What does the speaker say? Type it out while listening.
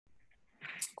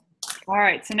All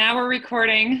right, so now we're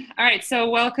recording. All right, so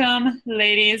welcome,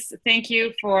 ladies. Thank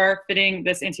you for fitting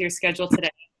this into your schedule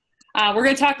today. We're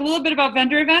going to talk a little bit about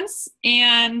vendor events,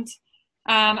 and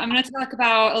I'm going to talk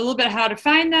about a little bit how to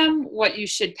find them, what you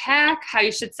should pack, how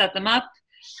you should set them up,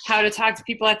 how to talk to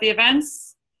people at the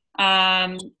events,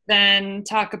 then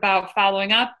talk about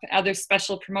following up, other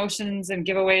special promotions and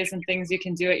giveaways and things you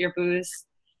can do at your booths.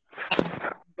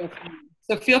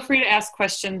 So feel free to ask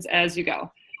questions as you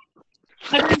go.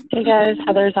 Hey guys,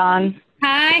 Heather's on.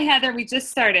 Hi Heather, we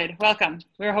just started. Welcome.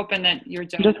 We were hoping that you were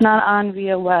joining. Just not on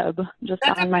via web, just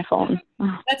That's on okay. my phone.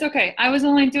 That's okay. I was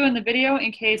only doing the video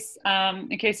in case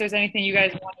there's anything you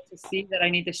guys wanted to see that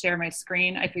I need to share my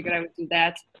screen. I figured I would do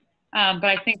that. But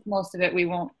I think most of it we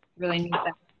won't really need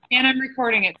that. And I'm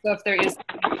recording it, so if there is,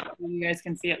 you guys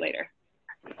can see it later.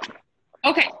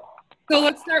 Okay, so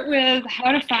let's start with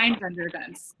how to find vendor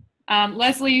events.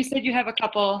 Leslie, you said you have a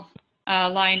couple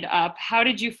lined up. How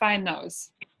did you find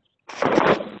those?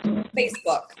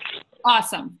 Facebook.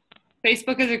 Awesome.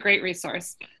 Facebook is a great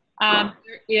resource.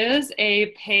 There is a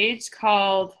page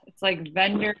called, it's like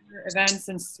Vendor Events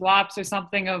and Swaps or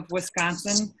something of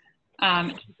Wisconsin.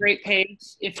 It's a great page.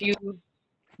 If you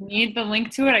need the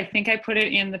link to it, I think I put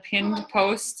it in the pinned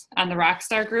post on the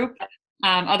Rockstar group.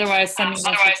 Otherwise, send me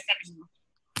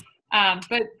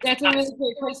but that's a really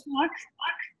great place to look.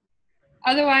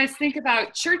 Otherwise, think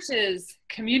about churches,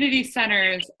 community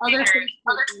centers, other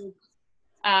Facebook groups,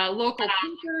 local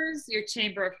papers, your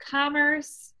Chamber of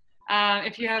Commerce.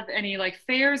 If you have any like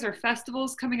fairs or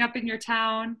festivals coming up in your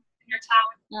town,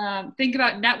 think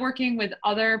about networking with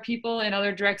other people in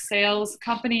other direct sales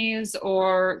companies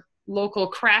or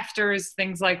local crafters,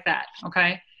 things like that.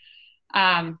 Okay.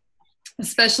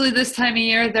 Especially this time of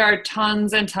year, there are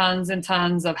tons and tons and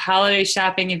tons of holiday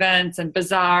shopping events and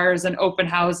bazaars and open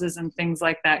houses and things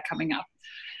like that coming up.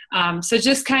 So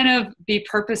just kind of be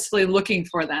purposefully looking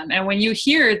for them. And when you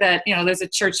hear that, there's a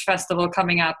church festival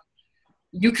coming up,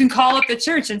 you can call up the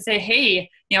church and say, hey,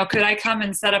 could I come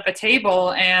and set up a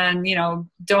table and,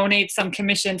 donate some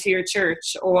commission to your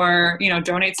church or,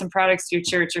 donate some products to your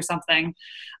church or something.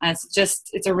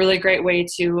 It's a really great way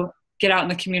to get out in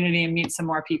the community and meet some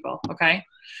more people, okay?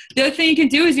 The other thing you can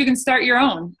do is you can start your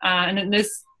own. And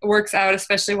this works out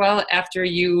especially well after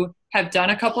you have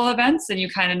done a couple events and you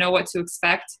kind of know what to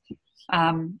expect.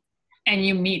 And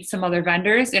you meet some other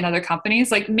vendors in other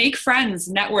companies. Like make friends,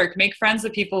 network, make friends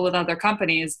with people with other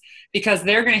companies because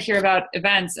they're going to hear about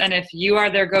events. And if you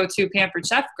are their go-to Pampered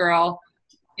Chef girl,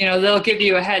 they'll give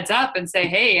you a heads up and say,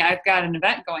 hey, I've got an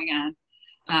event going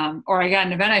on. Or I got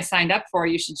an event I signed up for,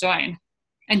 you should join.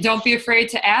 And don't be afraid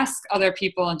to ask other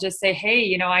people and just say,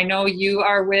 hey, I know you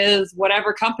are with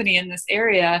whatever company in this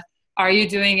area. Are you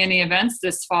doing any events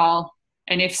this fall?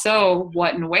 And if so,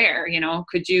 what and where?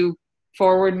 Could you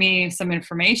forward me some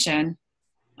information?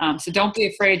 So don't be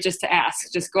afraid just to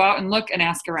ask. Just go out and look and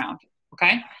ask around,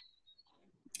 okay?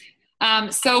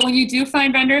 So when you do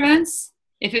find vendor events,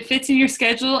 if it fits in your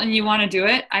schedule and you want to do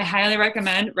it, I highly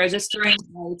recommend registering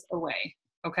right away,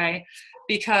 okay?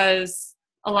 Because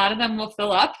a lot of them will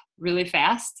fill up really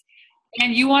fast,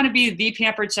 and you want to be the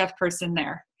Pampered Chef person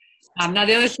there. Now,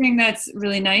 the other thing that's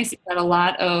really nice is that a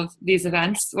lot of these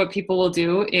events, what people will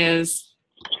do is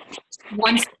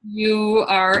once you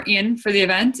are in for the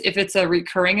event, if it's a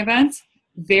recurring event,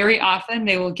 very often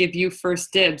they will give you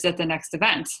first dibs at the next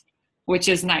event, which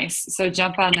is nice. So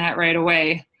jump on that right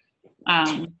away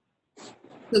so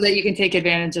that you can take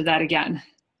advantage of that again.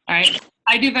 All right.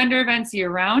 I do vendor events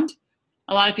year round.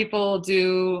 A lot of people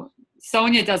do.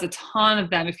 Sonia does a ton of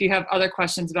them. If you have other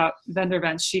questions about vendor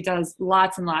events, she does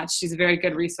lots and lots. She's a very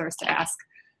good resource to ask.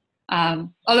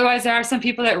 Otherwise, there are some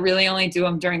people that really only do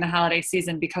them during the holiday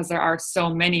season because there are so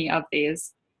many of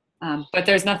these. But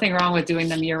there's nothing wrong with doing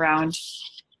them year round.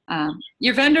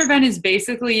 Your vendor event is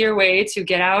basically your way to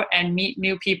get out and meet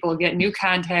new people, get new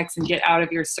contacts, and get out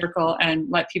of your circle and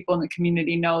let people in the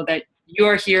community know that you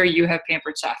are here, you have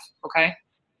Pampered Chef, okay?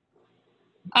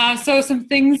 So some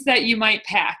things that you might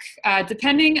pack.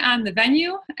 Depending on the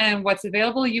venue and what's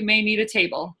available, you may need a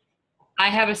table. I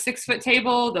have a 6-foot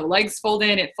table. The legs fold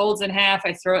in. It folds in half.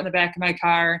 I throw it in the back of my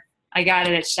car. I got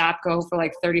it at ShopGo for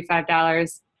like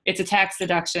 $35. It's a tax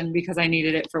deduction because I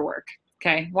needed it for work.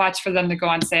 Okay, watch for them to go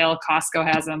on sale.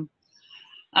 Costco has them.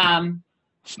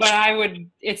 But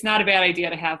it's not a bad idea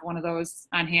to have one of those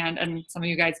on hand, and some of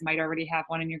you guys might already have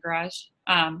one in your garage.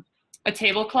 A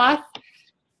tablecloth.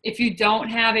 If you don't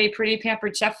have a pretty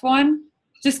Pampered Chef one,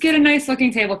 just get a nice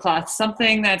looking tablecloth,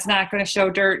 something that's not going to show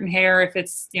dirt and hair if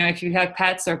it's, if you have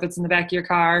pets or if it's in the back of your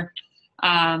car.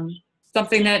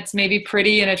 Something that's maybe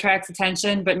pretty and attracts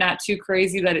attention, but not too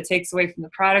crazy that it takes away from the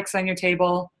products on your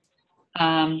table.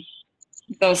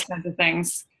 those kinds of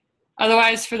things.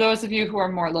 Otherwise, for those of you who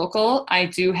are more local, I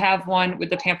do have one with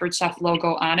the Pampered Chef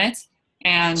logo on it.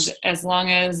 And as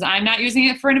long as I'm not using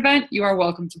it for an event, you are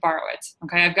welcome to borrow it.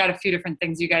 Okay, I've got a few different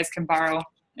things you guys can borrow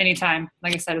anytime.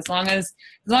 Like I said, as long as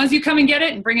you come and get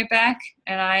it and bring it back,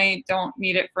 and I don't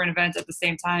need it for an event at the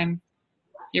same time,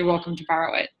 you're welcome to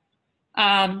borrow it.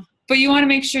 But you want to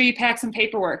make sure you pack some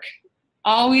paperwork.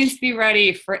 Always be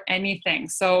ready for anything.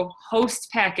 So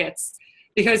host packets,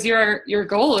 because your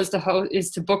goal is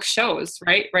to book shows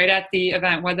right at the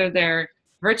event, whether they're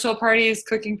virtual parties,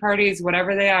 cooking parties,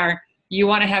 whatever they are. You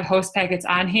want to have host packets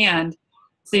on hand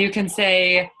so you can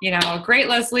say, great,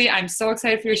 Leslie, I'm so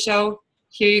excited for your show.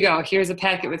 Here you go. Here's a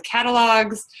packet with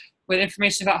catalogs, with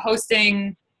information about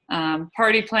hosting,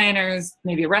 party planners,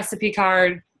 maybe a recipe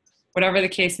card, whatever the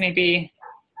case may be.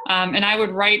 And I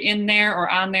would write in there or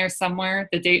on there somewhere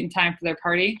the date and time for their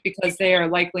party, because they are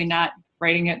likely not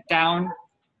writing it down.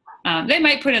 They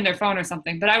might put it in their phone or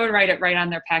something, but I would write it right on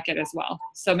their packet as well.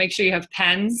 So make sure you have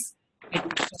pens.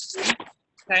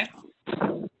 Okay.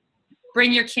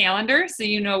 Bring your calendar so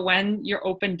you know when your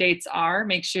open dates are.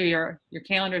 Make sure your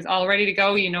calendar is all ready to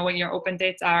go. You know when your open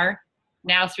dates are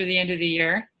now through the end of the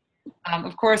year.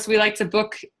 Of course, we like to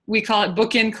book, we call it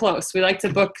book in close. We like to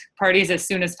book parties as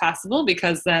soon as possible,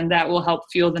 because then that will help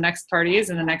fuel the next parties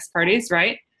and the next parties,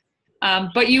 right?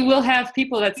 But you will have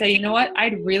people that say, you know what,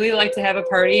 I'd really like to have a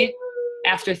party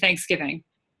after Thanksgiving.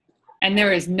 And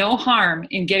there is no harm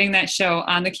in getting that show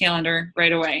on the calendar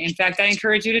right away. In fact, I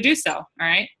encourage you to do so, all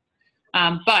right?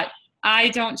 But I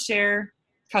don't share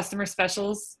customer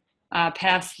specials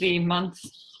past the month,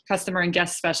 customer and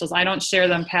guest specials. I don't share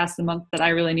them past the month that I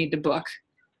really need to book.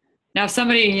 Now, if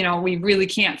somebody, we really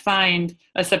can't find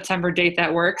a September date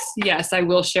that works, yes, I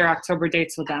will share October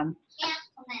dates with them.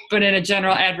 But in a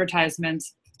general advertisement,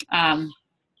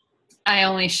 I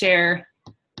only share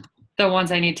the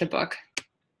ones I need to book.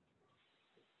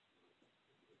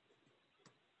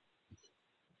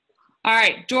 All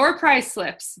right, door price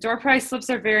slips. Door price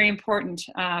slips are very important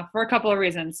for a couple of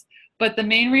reasons. But the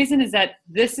main reason is that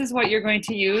this is what you're going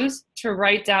to use to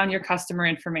write down your customer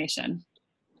information.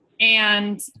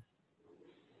 And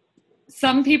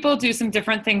some people do some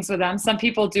different things with them. Some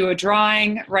people do a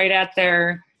drawing right at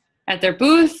their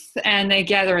booth, and they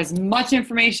gather as much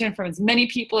information from as many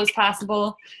people as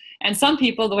possible. And some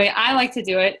people, the way I like to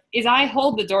do it is I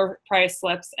hold the door price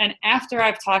slips, and after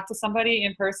I've talked to somebody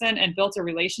in person and built a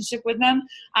relationship with them,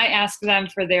 I ask them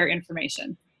for their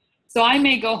information. So I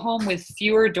may go home with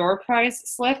fewer door price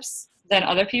slips than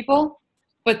other people,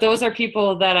 but those are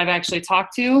people that I've actually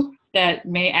talked to that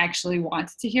may actually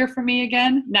want to hear from me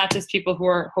again, not just people who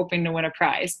are hoping to win a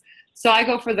prize. So I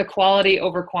go for the quality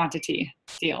over quantity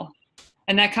deal.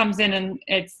 And that comes in, and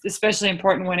it's especially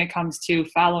important when it comes to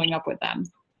following up with them.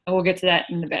 And we'll get to that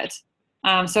in a bit.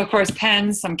 So of course,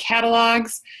 pens, some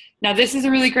catalogs. Now this is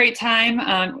a really great time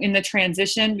in the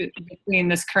transition between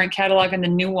this current catalog and the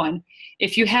new one.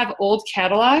 If you have old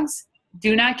catalogs,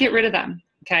 do not get rid of them,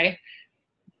 okay?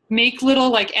 Make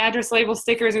little like address label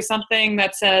stickers or something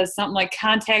that says something like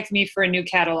contact me for a new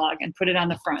catalog, and put it on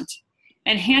the front.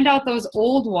 And hand out those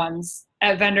old ones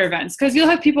at vendor events, because you'll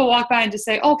have people walk by and just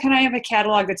say, oh, can I have a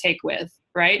catalog to take with,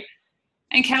 right?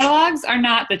 And catalogs are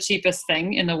not the cheapest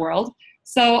thing in the world.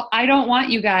 So I don't want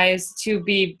you guys to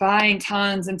be buying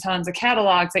tons and tons of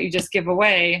catalogs that you just give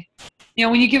away.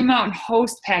 When you give them out in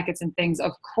host packets and things,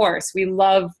 of course, we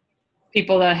love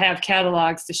people that have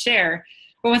catalogs to share.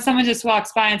 But when someone just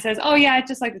walks by and says, oh yeah, I'd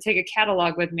just like to take a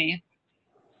catalog with me,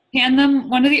 hand them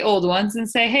one of the old ones and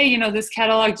say, hey, this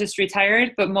catalog just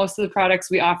retired, but most of the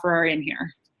products we offer are in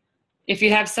here. If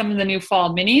you have some of the new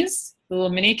fall minis, the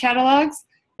little mini catalogs,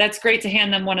 that's great to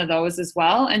hand them one of those as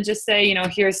well, and just say,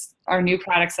 here's our new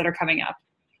products that are coming up.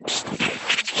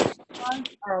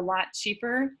 Are a lot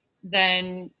cheaper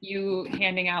than you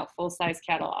handing out full-size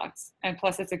catalogs. And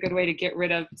plus, it's a good way to get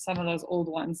rid of some of those old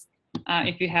ones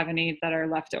if you have any that are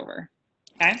left over,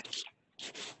 okay?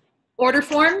 Order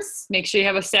forms, make sure you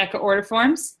have a stack of order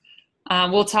forms. I'll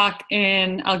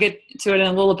get to it in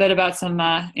a little bit about some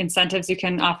incentives you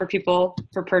can offer people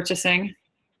for purchasing.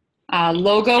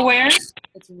 Logo wear,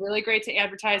 it's really great to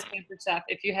advertise Pampered Chef.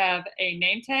 If you have a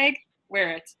name tag,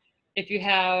 wear it. If you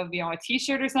have, a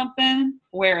t-shirt or something,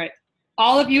 wear it.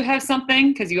 All of you have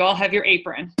something, because you all have your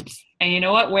apron. And you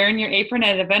know what? Wearing your apron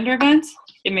at a vendor event,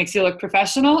 it makes you look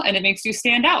professional, and it makes you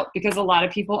stand out, because a lot of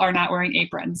people are not wearing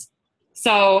aprons.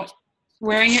 So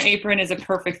wearing your apron is a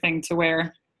perfect thing to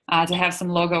wear, to have some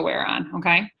logo wear on,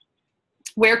 okay?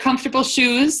 Wear comfortable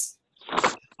shoes,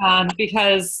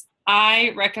 because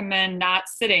I recommend not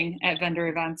sitting at vendor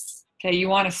events, okay? You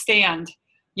want to stand.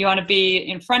 You want to be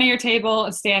in front of your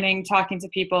table, standing, talking to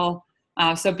people.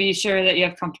 So be sure that you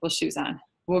have comfortable shoes on.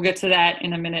 We'll get to that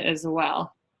in a minute as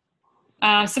well.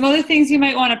 Some other things you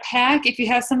might want to pack, if you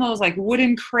have some of those like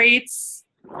wooden crates,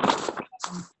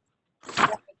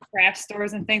 craft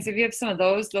stores and things, if you have some of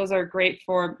those are great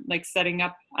for like setting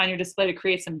up on your display to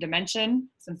create some dimension,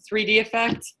 some 3D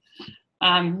effect.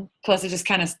 Plus it just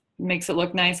kind of makes it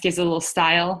look nice, gives it a little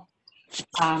style.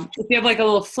 If you have like a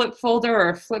little flip folder or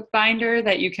a flip binder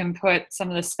that you can put some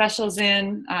of the specials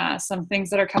in, some things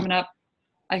that are coming up,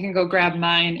 I can go grab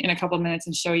mine in a couple minutes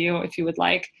and show you if you would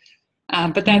like.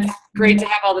 But that's great to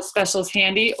have all the specials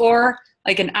handy, or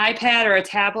like an iPad or a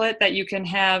tablet that you can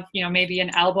have, you know, maybe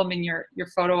an album in your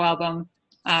photo album,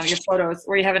 your photos,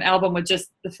 or you have an album with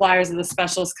just the flyers of the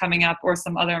specials coming up or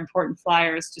some other important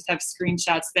flyers, just have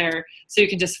screenshots there so you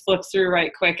can just flip through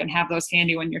right quick and have those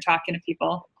handy when you're talking to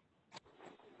people.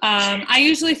 I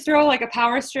usually throw like a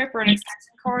power strip or an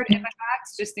extension cord in my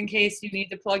box just in case you need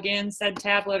to plug in said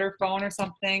tablet or phone or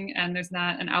something and there's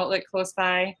not an outlet close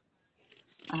by.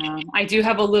 I do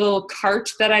have a little cart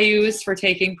that I use for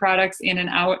taking products in and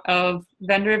out of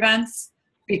vendor events.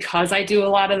 Because I do a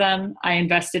lot of them, I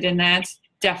invested in that.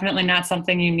 Definitely not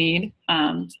something you need,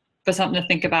 but something to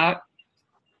think about.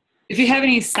 If you have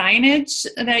any signage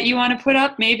that you want to put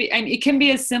up, maybe, and it can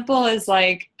be as simple as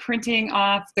like printing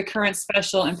off the current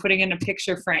special and putting it in a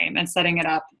picture frame and setting it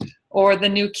up, or the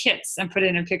new kits and put it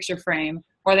in a picture frame,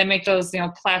 or they make those, you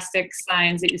know, plastic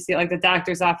signs that you see at like the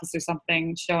doctor's office or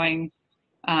something showing,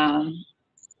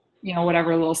 you know,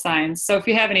 whatever little signs. So if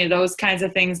you have any of those kinds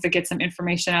of things to get some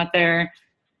information out there,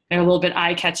 they're a little bit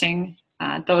eye-catching.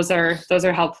 Those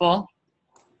are helpful.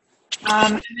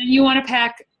 And then you want to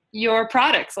pack your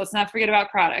products. Let's not forget about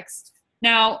products.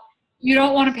 Now, you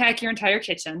don't want to pack your entire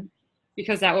kitchen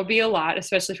because that would be a lot,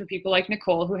 especially for people like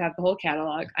Nicole who have the whole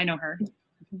catalog. I know her.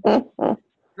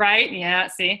 Right? Yeah,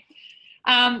 see?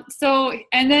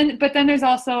 But then there's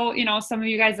also, you know, some of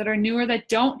you guys that are newer that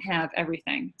don't have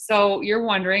everything. So you're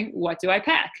wondering, what do I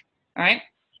pack? All right.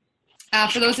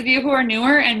 For those of you who are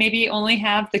newer and maybe only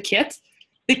have the kit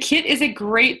is a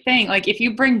great thing. Like if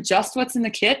you bring just what's in the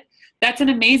kit, that's an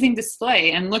amazing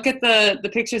display. And look at the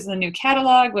pictures in the new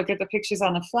catalog, look at the pictures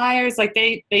on the flyers. Like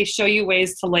they show you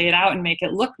ways to lay it out and make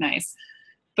it look nice.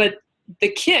 But the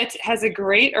kit has a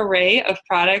great array of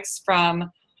products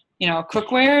from, you know,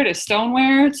 cookware to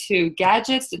stoneware to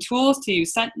gadgets to tools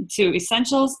to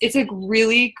essentials. It's a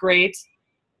really great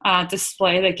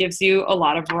display that gives you a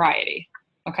lot of variety.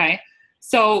 Okay,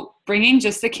 so bringing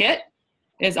just the kit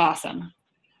is awesome.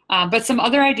 But some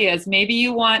other ideas, maybe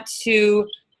you want to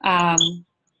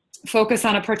focus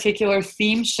on a particular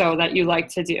theme show that you like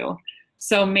to do.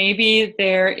 So maybe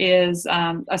there is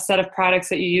a set of products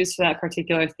that you use for that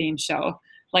particular theme show.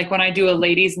 Like when I do a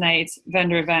ladies' night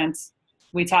vendor event,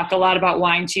 we talk a lot about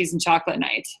wine, cheese, and chocolate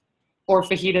night, or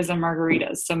fajitas and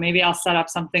margaritas. So maybe I'll set up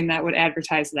something that would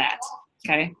advertise that,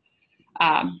 okay?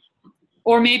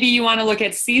 Or maybe you want to look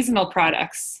at seasonal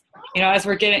products. You know, as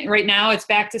we're getting, right now it's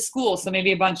back to school, so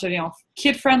maybe a bunch of, you know,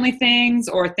 kid-friendly things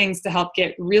or things to help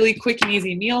get really quick and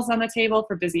easy meals on the table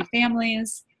for busy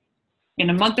families. In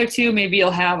a month or two, maybe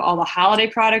you'll have all the holiday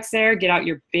products there. Get out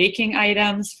your baking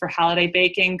items for holiday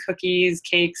baking, cookies,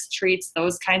 cakes, treats,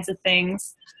 those kinds of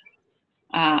things.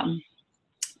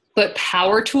 But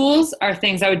power tools are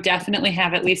things I would definitely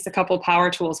have at least a couple power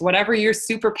tools, whatever you're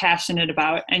super passionate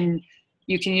about, and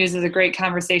you can use as a great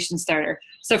conversation starter.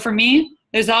 So for me,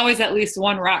 there's always at least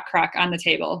one rock crock on the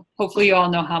table. Hopefully you all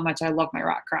know how much I love my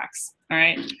rock crocks, all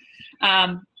right?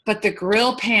 But the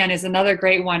grill pan is another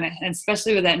great one, and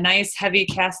especially with that nice heavy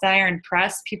cast iron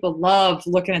press, people love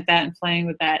looking at that and playing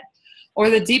with that. Or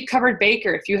the deep covered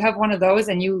baker. If you have one of those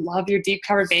and you love your deep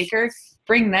covered baker,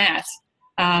 bring that.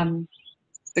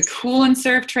 The cool and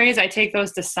serve trays, I take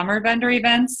those to summer vendor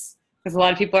events because a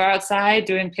lot of people are outside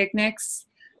doing picnics.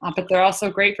 But they're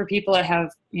also great for people that have,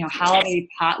 you know, holiday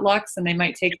potlucks, and they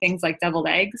might take things like deviled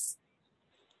eggs.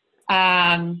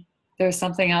 There's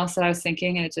something else that I was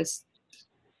thinking, and it just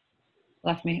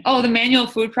left me. Oh, the manual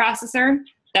food processor.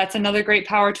 That's another great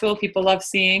power tool people love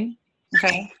seeing.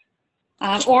 Okay.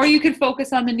 Or you could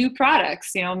focus on the new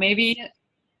products. Maybe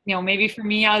for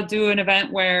me, I'll do an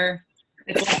event where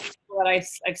it's like what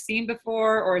I've seen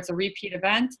before, or it's a repeat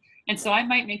event. And so I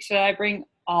might make sure that I bring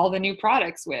all the new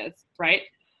products with, right?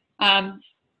 Now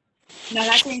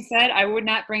that being said, I would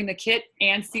not bring the kit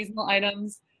and seasonal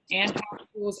items and power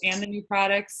tools and the new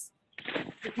products.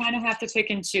 You kind of have to pick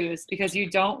and choose because you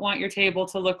don't want your table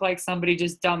to look like somebody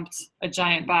just dumped a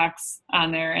giant box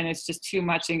on there and it's just too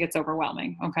much and gets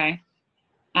overwhelming, okay?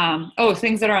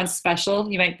 Things that are on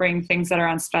special. You might bring things that are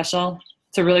on special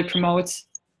to really promote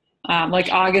Like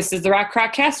August is the Rock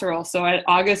Crock Casserole. So at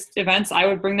August events, I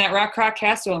would bring that Rock Crock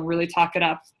Casserole and really talk it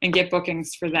up and get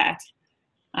bookings for that.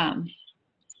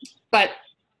 But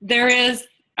there is,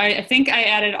 I think I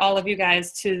added all of you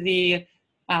guys to the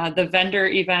vendor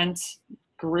event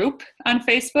group on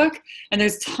Facebook, and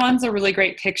there's tons of really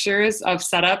great pictures of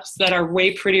setups that are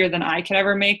way prettier than I could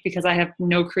ever make because I have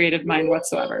no creative mind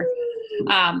whatsoever.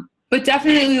 But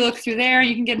definitely look through there.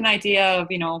 You can get an idea of,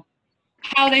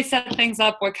 how they set things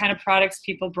up, what kind of products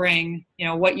people bring,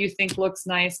 what you think looks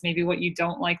nice, maybe what you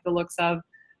don't like the looks of,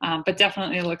 but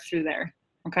definitely look through there,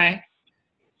 okay?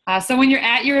 So when you're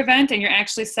at your event and you're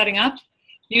actually setting up,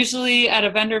 usually at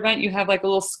a vendor event, you have like a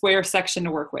little square section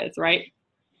to work with, right?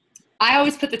 I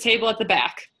always put the table at the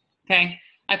back, okay?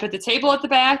 I put the table at the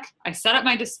back, I set up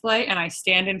my display, and I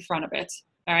stand in front of it,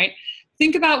 all right?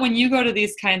 Think about when you go to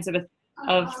these kinds of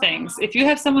things. If you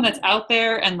have someone that's out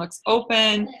there and looks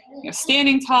open,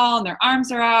 standing tall and their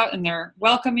arms are out and they're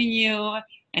welcoming you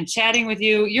and chatting with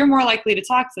you, you're more likely to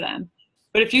talk to them.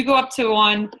 But if you go up to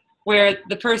one where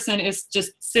the person is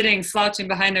just sitting, slouching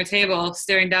behind their table,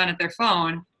 staring down at their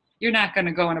phone, you're not going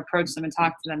to go and approach them and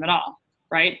talk to them at all,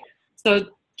 right? So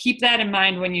keep that in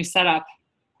mind when you set up.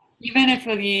 Even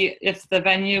if the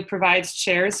venue provides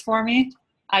chairs for me,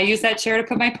 I use that chair to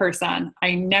put my purse on.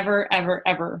 I never, ever,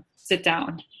 ever sit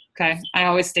down, okay? I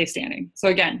always stay standing. So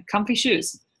again, comfy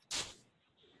shoes.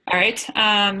 All right.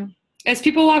 As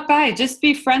people walk by, just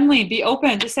be friendly, be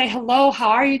open, just say, hello, how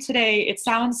are you today? It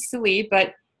sounds silly,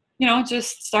 but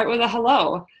just start with a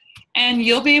hello. And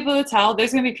you'll be able to tell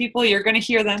there's going to be people, you're going to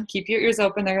hear them, keep your ears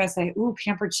open. They're going to say, ooh,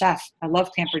 Pampered Chef. I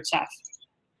love Pampered Chef.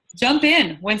 Jump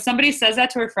in. When somebody says that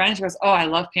to her friend, she goes, oh, I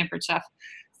love Pampered Chef.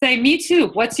 Say, me too.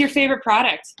 What's your favorite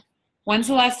product? When's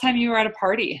the last time you were at a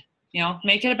party?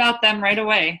 Make it about them right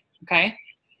away, okay?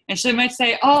 And she might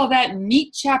say, oh, that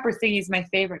meat chopper thingy is my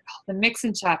favorite. Oh, the mix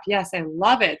and chop. Yes, I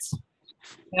love it.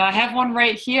 I have one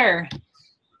right here.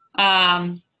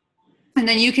 And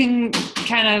then you can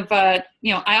kind of, I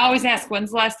always ask,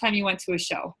 when's the last time you went to a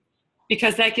show?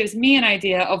 Because that gives me an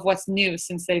idea of what's new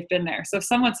since they've been there. So if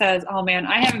someone says, oh man,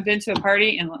 I haven't been to a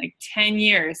party in like 10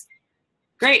 years.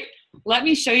 Great. Let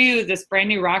me show you this brand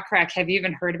new Rock Crack. Have you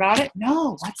even heard about it?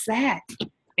 No, what's that?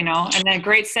 And then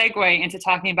great segue into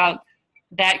talking about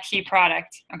that key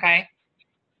product, okay?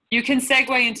 You can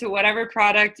segue into whatever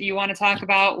product you want to talk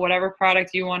about, whatever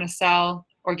product you want to sell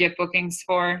or get bookings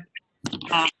for.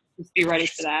 Just be ready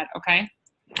for that, okay?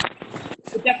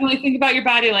 But definitely think about your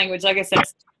body language. Like I said,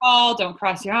 tall, don't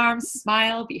cross your arms,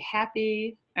 smile, be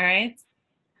happy, all right?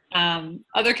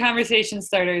 Other conversation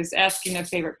starters, asking their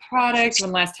favorite product,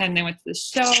 when last time they went to the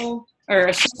show, or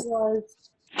a show was,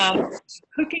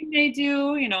 cooking they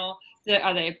do,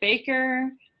 are they a baker?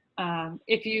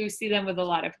 If you see them with a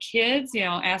lot of kids,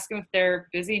 ask them if they're a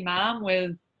busy mom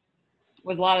with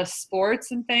a lot of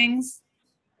sports and things.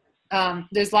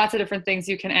 There's lots of different things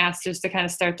you can ask just to kind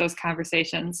of start those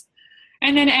conversations.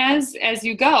 And then as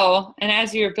you go and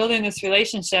as you're building this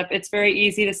relationship, it's very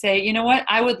easy to say, you know what,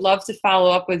 I would love to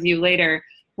follow up with you later.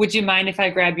 Would you mind if I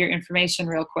grab your information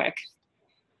real quick?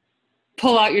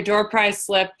 Pull out your door prize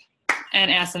slip and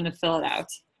ask them to fill it out.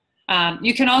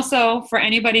 You can also, for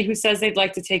anybody who says they'd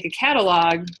like to take a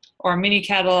catalog or a mini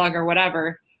catalog or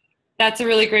whatever, that's a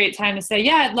really great time to say,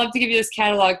 yeah, I'd love to give you this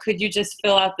catalog. Could you just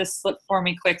fill out this slip for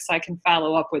me quick so I can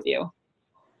follow up with you?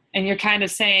 And you're kind of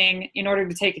saying, in order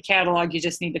to take a catalog, you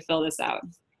just need to fill this out.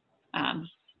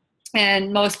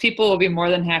 And most people will be more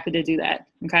than happy to do that,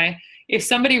 okay? If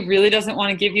somebody really doesn't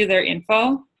want to give you their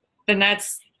info, then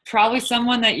that's probably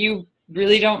someone that you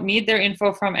really don't need their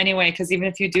info from anyway, because even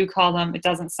if you do call them, it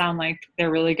doesn't sound like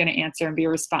they're really going to answer and be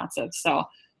responsive. So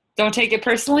don't take it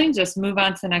personally, just move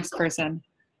on to the next person.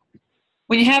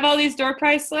 When you have all these door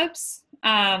prize slips,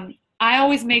 I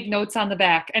always make notes on the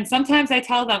back. And sometimes I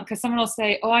tell them, because someone will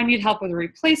say, oh, I need help with a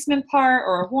replacement part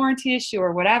or a warranty issue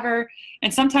or whatever.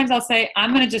 And sometimes I'll say,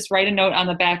 I'm going to just write a note on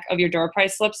the back of your door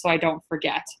prize slip so I don't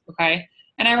forget, okay?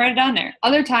 And I write it on there.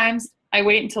 Other times, I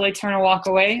wait until they turn or walk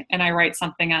away and I write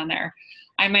something on there.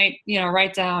 I might,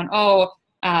 write down,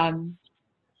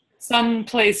 son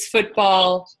plays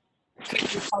football,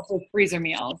 could you help with freezer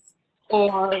meals?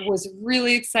 Or was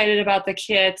really excited about the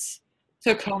kit,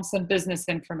 took home some business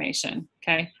information,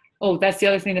 okay? Oh, that's the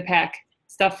other thing to pack,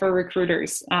 stuff for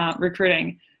recruiters,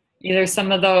 recruiting. Either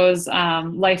some of those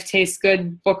Life Tastes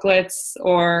Good booklets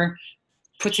or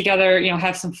put together,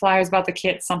 have some flyers about the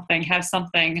kit, have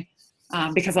something.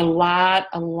 Because a lot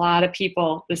of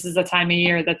people, this is the time of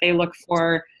year that they look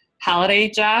for holiday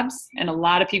jobs, and a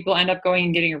lot of people end up going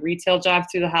and getting a retail job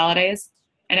through the holidays.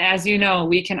 And as you know,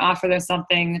 we can offer them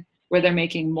something where they're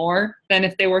making more than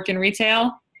if they work in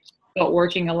retail. but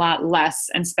working a lot less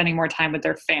and spending more time with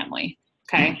their family.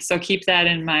 Okay, so keep that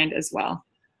in mind as well.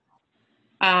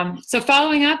 So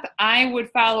following up, I would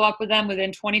follow up with them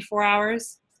within 24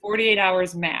 hours, 48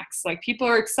 hours max. Like, people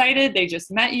are excited. They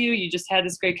just met you. You just had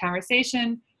this great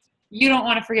conversation. You don't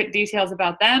want to forget details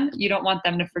about them. You don't want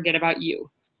them to forget about you.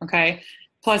 Okay.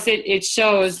 Plus it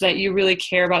shows that you really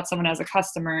care about someone as a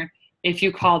customer if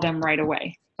you call them right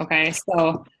away. Okay.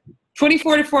 So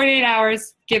 24 to 48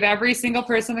 hours, give every single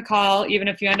person a call, even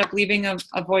if you end up leaving a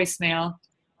voicemail.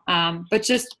 But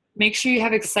just make sure you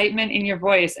have excitement in your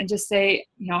voice and just say,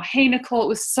 hey, Nicole, it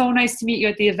was so nice to meet you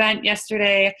at the event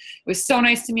yesterday. It was so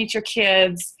nice to meet your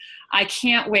kids. I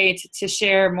can't wait to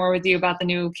share more with you about the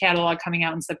new catalog coming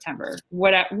out in September.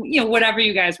 Whatever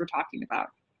you guys were talking about.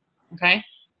 Okay.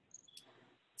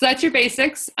 So that's your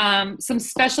basics. Some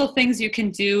special things you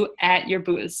can do at your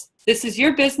booths. This is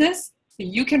your business.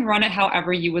 You can run it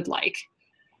however you would like.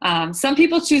 Some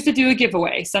people choose to do a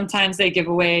giveaway. Sometimes they give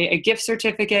away a gift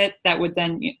certificate that would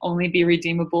then only be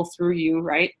redeemable through you,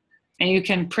 right? And you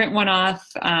can print one off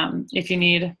if you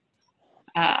need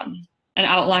an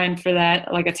outline for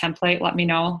that, like a template. Let me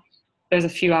know. There's a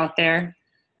few out there.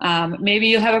 Maybe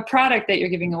you have a product that you're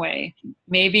giving away.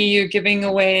 Maybe you're giving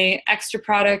away extra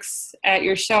products at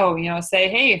your show. Say,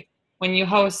 hey, when you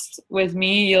host with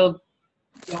me, you'll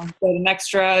get an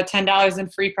extra $10 in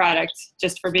free product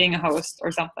just for being a host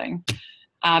or something.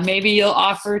 Maybe you'll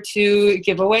offer to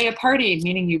give away a party,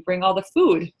 meaning you bring all the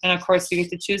food. And of course, you get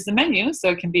to choose the menu, so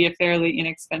it can be a fairly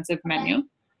inexpensive menu.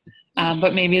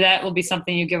 But maybe that will be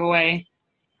something you give away.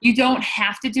 You don't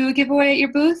have to do a giveaway at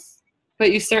your booth,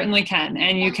 but you certainly can.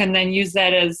 And you can then use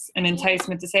that as an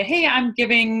enticement to say, hey, I'm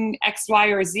giving X, Y,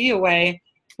 or Z away.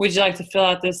 Would you like to fill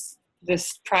out this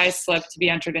prize slip to be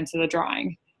entered into the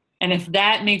drawing? And if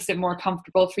that makes it more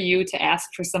comfortable for you to ask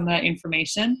for some of that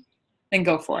information, then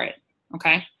go for it,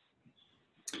 okay?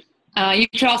 You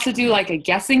could also do like a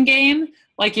guessing game.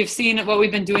 Like, you've seen what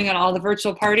we've been doing on all the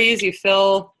virtual parties. You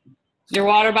fill your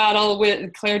water bottle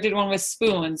with, Claire did one with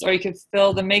spoons, or you could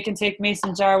fill the make and take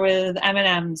mason jar with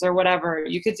M&Ms or whatever.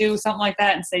 You could do something like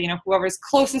that and say, whoever's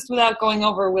closest without going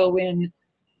over will win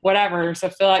whatever. So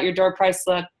fill out your door prize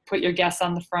slip, put your guess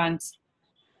on the front,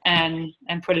 and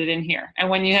put it in here. And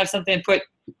when you have something to put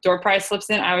door prize slips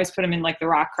in, I always put them in like the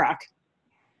Rock Crock.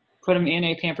 Put them in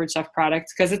a Pampered Chef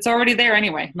product because it's already there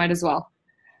anyway. Might as well.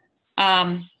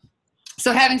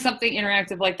 So having something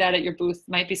interactive like that at your booth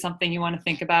might be something you want to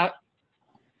think about.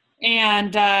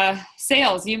 And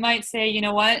sales, you might say, you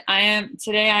know what,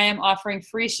 today I am offering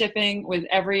free shipping with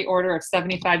every order of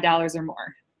 $75 or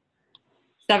more.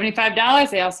 $75,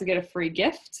 they also get a free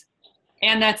gift.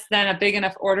 And that's then a big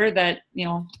enough order that,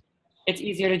 it's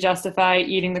easier to justify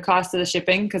eating the cost of the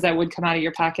shipping because that would come out of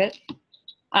your pocket.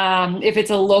 If it's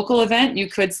a local event, you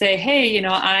could say, hey,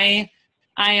 I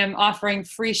am offering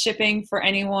free shipping for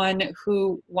anyone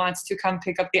who wants to come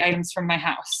pick up the items from my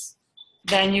house.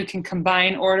 Then you can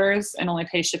combine orders and only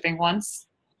pay shipping once,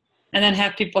 and then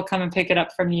have people come and pick it up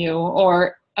from you,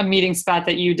 or a meeting spot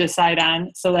that you decide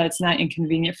on so that it's not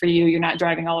inconvenient for you. You're not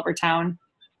driving all over town.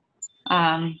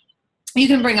 You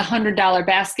can bring a $100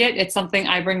 basket. It's something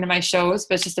I bring to my shows,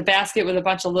 but it's just a basket with a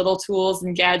bunch of little tools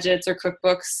and gadgets or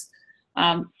cookbooks.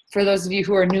 For those of you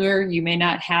who are newer, you may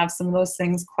not have some of those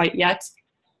things quite yet.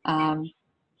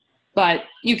 But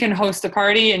you can host a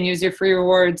party and use your free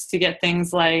rewards to get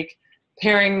things like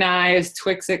paring knives,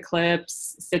 Twix-It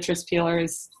clips, citrus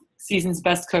peelers, Season's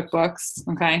Best cookbooks,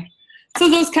 okay? So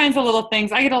those kinds of little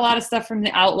things. I get a lot of stuff from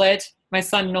the outlet. My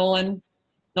son Nolan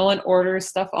orders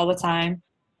stuff all the time.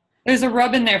 There's a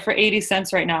rub in there for 80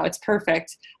 cents right now. It's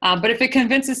perfect. But if it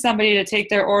convinces somebody to take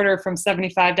their order from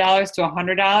 $75 to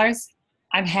 $100,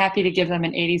 I'm happy to give them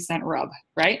an 80-cent rub,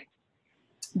 right?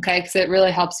 Okay, because it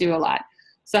really helps you a lot.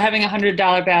 So having a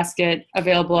 $100 basket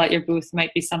available at your booth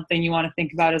might be something you want to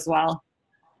think about as well.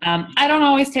 I don't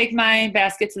always take my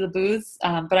basket to the booths,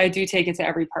 but I do take it to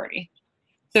every party.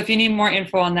 So if you need more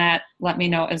info on that, let me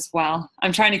know as well.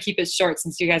 I'm trying to keep it short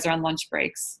since you guys are on lunch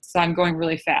breaks, so I'm going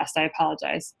really fast. I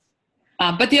apologize.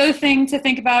 But the other thing to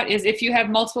think about is if you have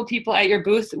multiple people at your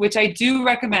booth, which I do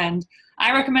recommend,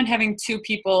 I recommend having 2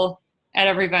 people at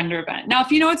every vendor event. Now,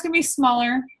 if you know it's going to be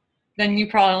smaller, then you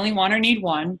probably only want or need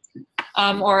 1.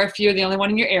 Or if you're the only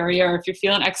one in your area, or if you're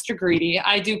feeling extra greedy.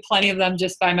 I do plenty of them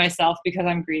just by myself because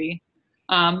I'm greedy.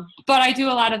 But I do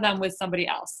a lot of them with somebody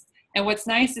else. And what's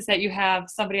nice is that you have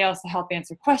somebody else to help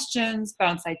answer questions,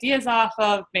 bounce ideas off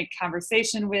of, make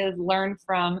conversation with, learn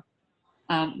from.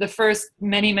 The first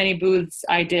many booths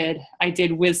I did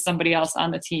with somebody else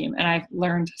on the team, and I've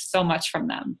learned so much from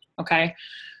them, okay?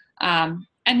 And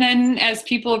then as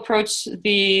people approach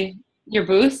your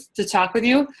booth to talk with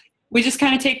you, we just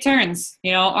kind of take turns,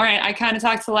 all right, I kind of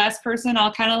talked to the last person,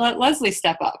 I'll kind of let Leslie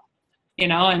step up,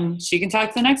 and she can talk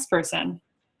to the next person.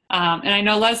 And I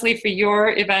know, Leslie, for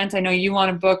your event, I know you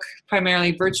want to book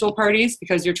primarily virtual parties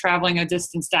because you're traveling a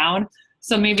distance down.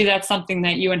 So maybe that's something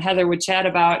that you and Heather would chat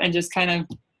about and just kind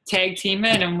of tag team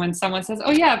it. And when someone says,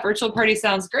 oh yeah, virtual party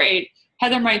sounds great,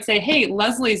 Heather might say, hey,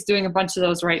 Leslie's doing a bunch of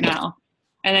those right now.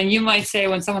 And then you might say,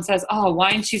 when someone says, oh,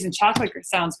 wine, cheese, and chocolate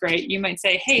sounds great, you might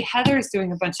say, hey, Heather's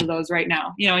doing a bunch of those right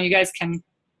now. You guys can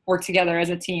work together as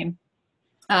a team.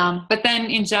 But then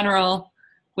in general,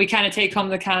 we kind of take home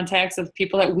the contacts of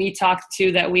people that we talked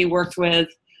to, that we worked with.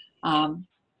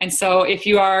 And so if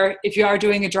you are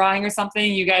doing a drawing or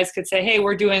something, you guys could say, hey,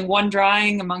 we're doing one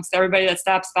drawing amongst everybody that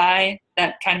stops by.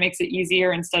 That kind of makes it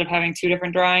easier instead of having 2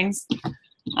 different drawings.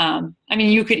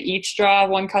 You could each draw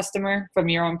one customer from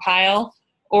your own pile,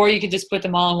 or you could just put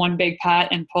them all in one big pot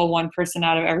and pull one person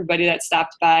out of everybody that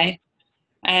stopped by.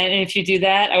 And if you do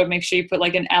that, I would make sure you put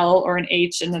like an L or an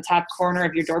H in the top corner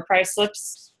of your door prize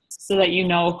slips so that you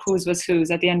know whose was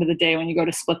whose at the end of the day when you go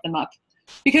to split them up.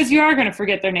 Because you are going to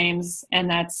forget their names, and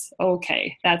that's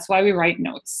okay. That's why we write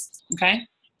notes, okay?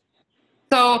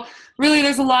 So really,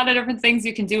 there's a lot of different things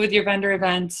you can do with your vendor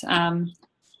event.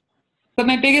 But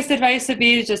my biggest advice would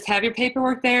be to just have your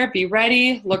paperwork there, be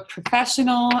ready, look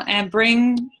professional, and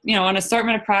bring, an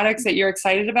assortment of products that you're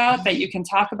excited about, that you can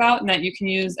talk about, and that you can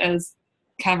use as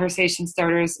conversation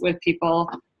starters with people,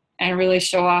 and really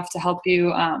show off to help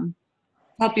you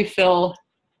fill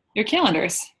your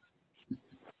calendars.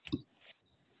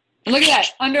 And look at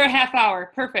that, under a half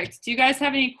hour, perfect. Do you guys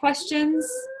have any questions?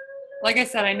 Like I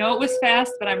said, I know it was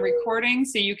fast, but I'm recording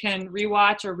so you can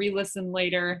rewatch or re-listen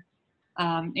later.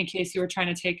 In case you were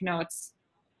trying to take notes.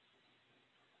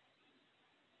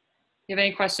 You have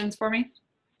any questions for me?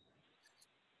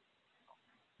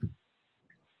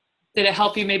 Did it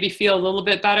help you maybe feel a little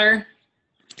bit better?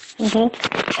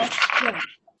 Mm-hmm.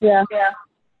 Yeah.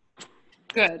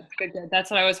 Good.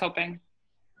 That's what I was hoping.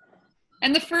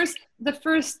 And the first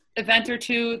event or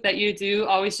 2 that you do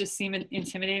always just seem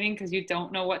intimidating because you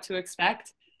don't know what to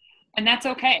expect. And that's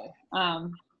okay.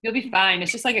 You'll be fine.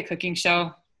 It's just like a cooking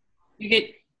show. You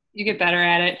get better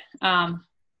at it.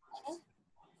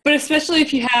 But especially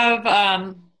if you have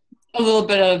a little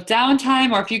bit of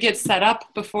downtime, or if you get set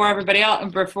up before everybody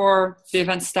else, before the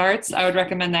event starts, I would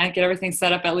recommend that. Get everything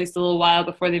set up at least a little while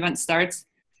before the event starts.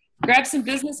 Grab some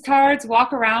business cards,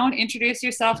 walk around, introduce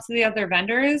yourself to the other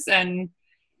vendors. And,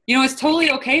 it's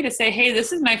totally okay to say, hey,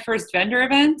 this is my first vendor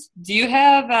event. Do you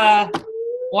have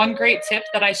one great tip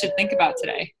that I should think about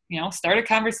today? Start a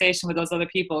conversation with those other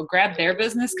people. Grab their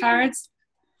business cards.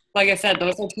 Like I said,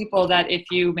 those are people that if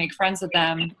you make friends with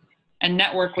them and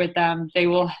network with them, they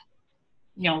will,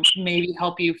 maybe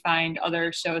help you find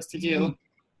other shows to do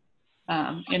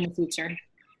in the future.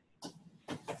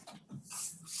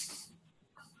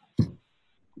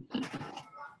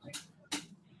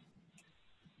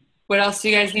 What else do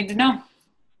you guys need to know?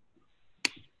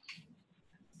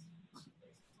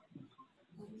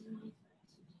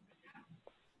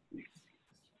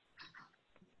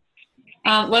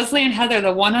 Leslie and Heather,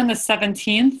 the one on the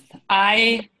 17th,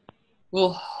 I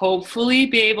will hopefully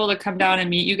be able to come down and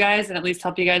meet you guys and at least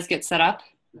help you guys get set up.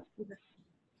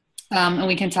 And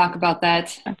we can talk about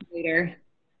that later.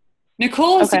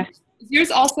 Nicole, okay. Is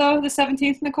yours also the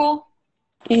 17th, Nicole?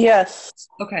 Yes.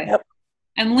 Okay. Yep.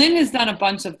 And Lynn has done a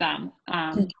bunch of them.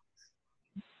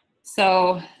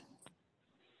 So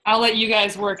I'll let you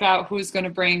guys work out who's going to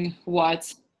bring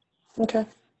what. Okay.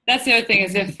 That's the other thing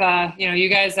is if, you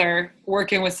guys are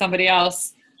working with somebody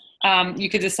else, you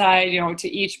could decide, to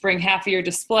each bring half of your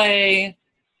display.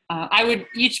 I would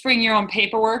each bring your own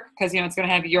paperwork because, it's going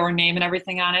to have your name and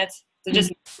everything on it. So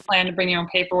just plan to bring your own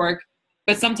paperwork.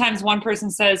 But sometimes one person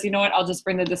says, you know what, I'll just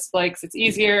bring the display because it's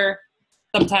easier.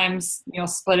 Sometimes,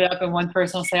 split it up and one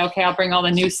person will say, okay, I'll bring all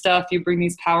the new stuff. You bring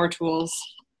these power tools.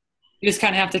 You just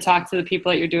kind of have to talk to the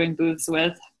people that you're doing booths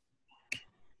with.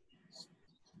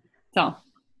 So.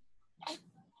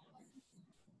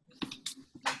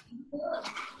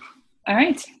 All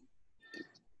right.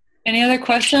 Any other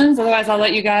questions? Otherwise, I'll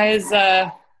let you guys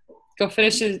go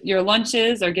finish your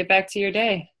lunches or get back to your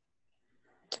day.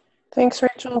 Thanks,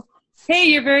 Rachel. Hey,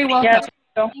 you're very welcome.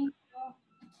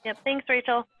 Yep, thanks,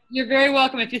 Rachel. You're very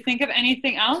welcome. If you think of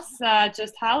anything else,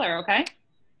 just holler, okay?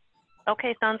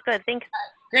 Okay, sounds good. Thanks.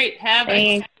 Great. Have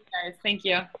a good day, guys. Thank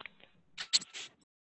you.